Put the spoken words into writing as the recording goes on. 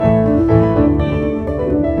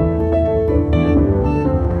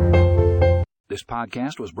This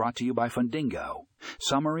podcast was brought to you by Fundingo.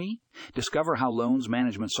 Summary: discover how loans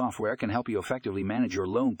management software can help you effectively manage your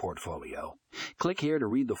loan portfolio. Click here to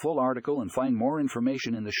read the full article and find more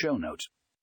information in the show notes.